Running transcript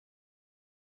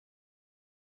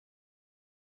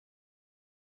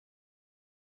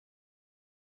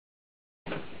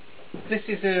This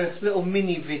is a little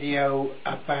mini video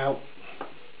about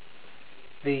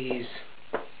these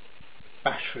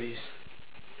batteries.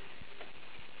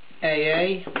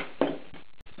 AA,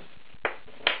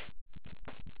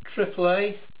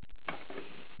 AAA,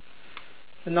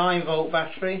 the 9-volt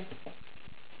battery,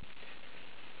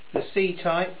 the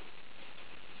C-type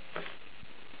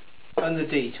and the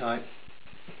D-type.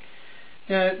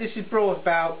 Now this is brought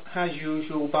about as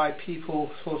usual by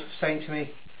people sort of saying to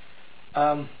me,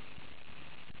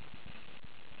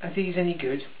 are these any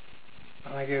good?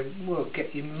 And I go, well,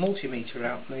 get your multimeter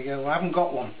out. And they go, well, I haven't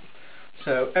got one.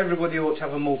 So everybody ought to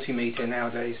have a multimeter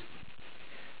nowadays.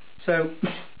 So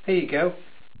here you go.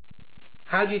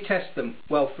 How do you test them?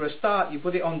 Well, for a start you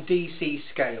put it on DC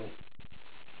scale.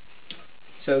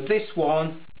 So this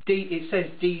one, it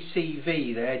says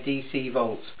DCV there, DC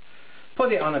volts.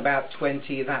 Put it on about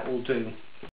 20, that will do.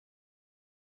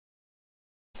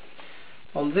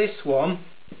 On this one,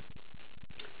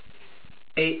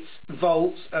 it's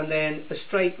volts and then a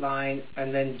straight line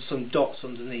and then some dots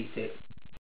underneath it.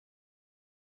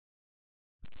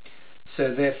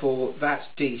 So therefore that's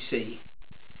DC.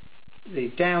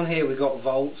 Down here we've got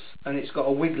volts and it's got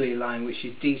a wiggly line which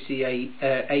is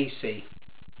AC.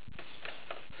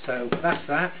 So that's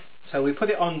that. So we put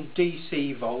it on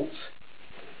DC volts.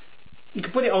 You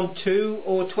can put it on 2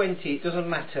 or 20, it doesn't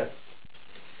matter.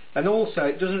 And also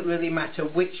it doesn't really matter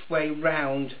which way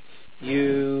round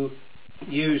you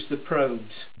use the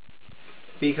probes,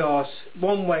 because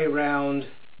one way round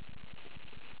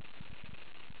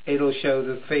it'll show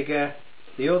the figure,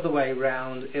 the other way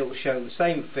round it'll show the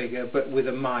same figure but with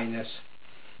a minus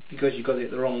because you got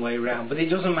it the wrong way round, but it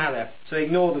doesn't matter, so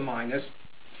ignore the minus.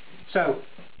 So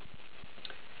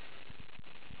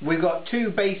we've got two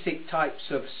basic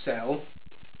types of cell.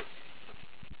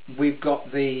 We've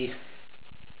got the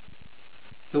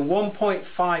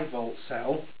 1.5 volt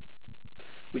cell,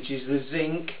 which is the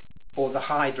zinc or the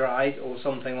hydride or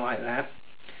something like that,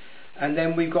 and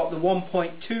then we've got the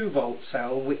 1.2 volt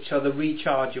cell, which are the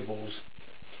rechargeables,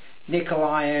 nickel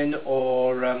iron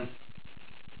or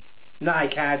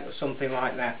NiCad or something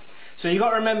like that. So you've got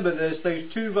to remember there's those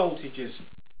two voltages,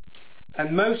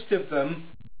 and most of them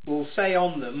will say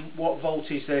on them what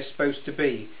voltage they're supposed to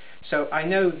be. So I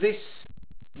know this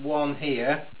one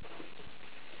here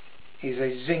is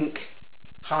a zinc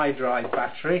hydride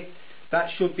battery. That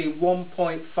should be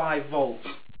 1.5 volts.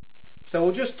 So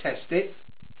we'll just test it,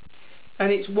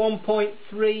 and it's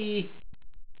 1.37.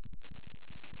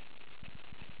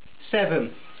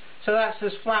 So that's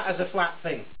as flat as a flat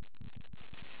thing.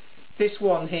 This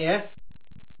one here,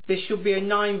 this should be a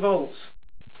 9 volts.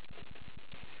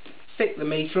 Stick the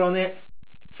meter on it,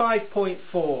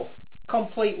 5.4.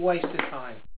 Complete waste of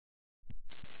time.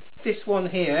 This one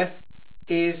here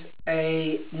is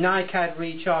a NiCad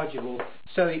rechargeable,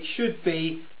 so it should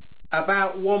be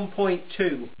about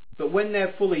 1.2, but when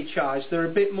they're fully charged they're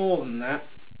a bit more than that,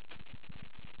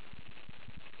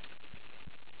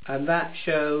 and that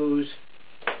shows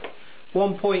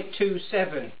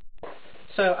 1.27.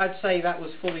 so I'd say that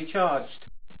was fully charged.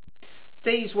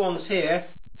 These ones here,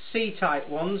 C-type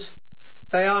ones,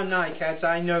 they are NiCads,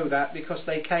 I know that because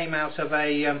they came out of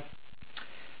a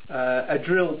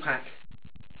drill pack.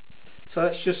 So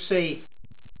let's just see,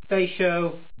 they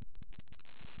show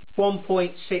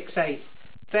 1.68.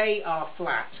 They are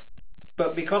flat,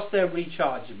 but because they're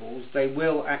rechargeables they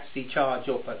will actually charge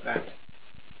up at that.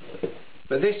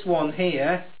 But this one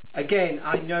here, again,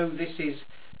 I know this is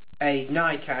a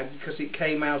NiCad because it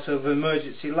came out of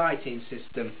emergency lighting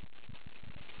system,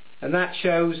 and that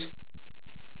shows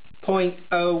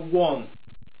 0.01.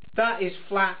 That is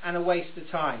flat and a waste of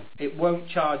time. It won't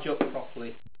charge up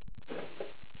properly.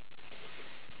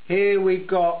 Here we've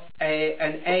got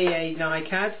an AA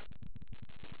NiCad.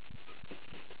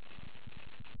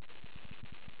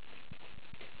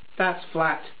 That's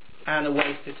flat and a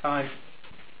waste of time.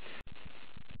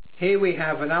 Here we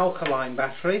have an alkaline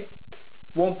battery,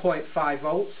 1.5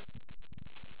 volts.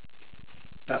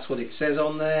 That's what it says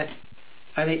on there.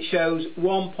 And it shows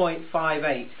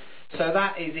 1.58. So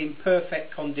that is in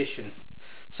perfect condition.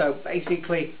 So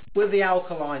basically, with the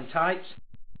alkaline types,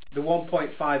 the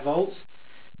 1.5 volts,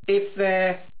 if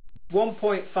they're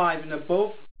 1.5 and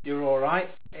above, you're alright.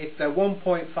 If they're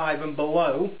 1.5 and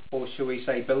below, or shall we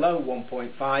say below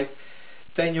 1.5,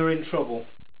 then you're in trouble.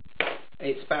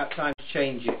 It's about time to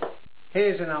change it.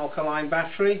 Here's an alkaline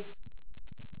battery,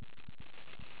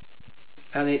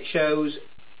 and it shows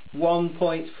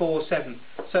 1.47.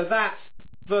 So that's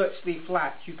virtually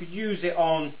flat. You could use it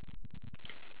on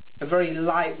a very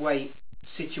lightweight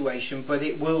situation, but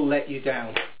it will let you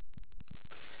down.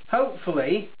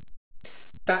 Hopefully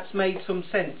that's made some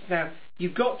sense. Now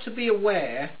you've got to be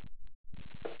aware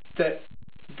that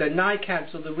the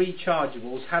NiCads or the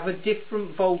rechargeables have a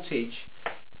different voltage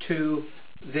to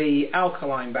the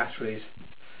alkaline batteries.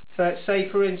 So let's say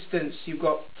for instance you've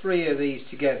got 3 of these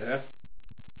together.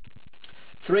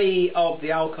 3 of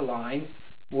the alkaline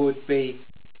would be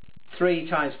 3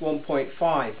 times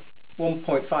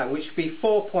 1.5, which would be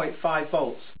 4.5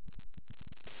 volts.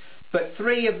 But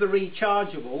 3 of the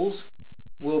rechargeables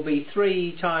will be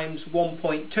 3 times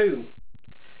 1.2,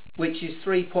 which is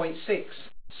 3.6.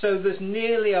 So there's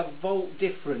nearly a volt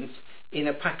difference in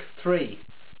a pack of 3.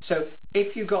 So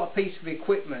if you've got a piece of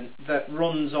equipment that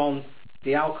runs on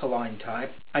the alkaline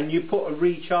type and you put a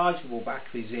rechargeable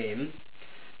batteries in,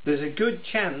 there's a good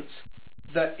chance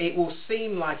that it will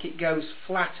seem like it goes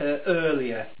flatter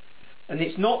earlier. And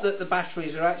it's not that the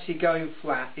batteries are actually going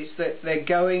flat, it's that they're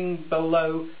going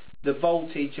below the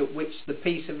voltage at which the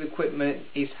piece of equipment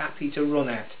is happy to run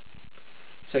at.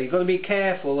 So you've got to be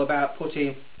careful about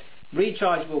putting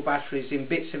rechargeable batteries in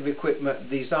bits of equipment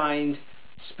designed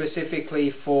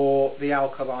specifically for the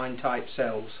alkaline type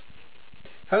cells.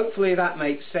 Hopefully that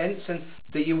makes sense, and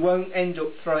that you won't end up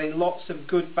throwing lots of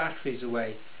good batteries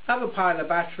away. Have a pile of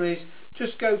batteries,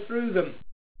 just go through them.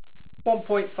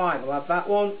 1.5, I'll have that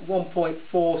one.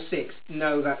 1.46,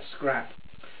 no, that's scrap.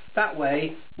 That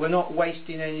way we're not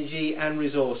wasting energy and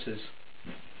resources.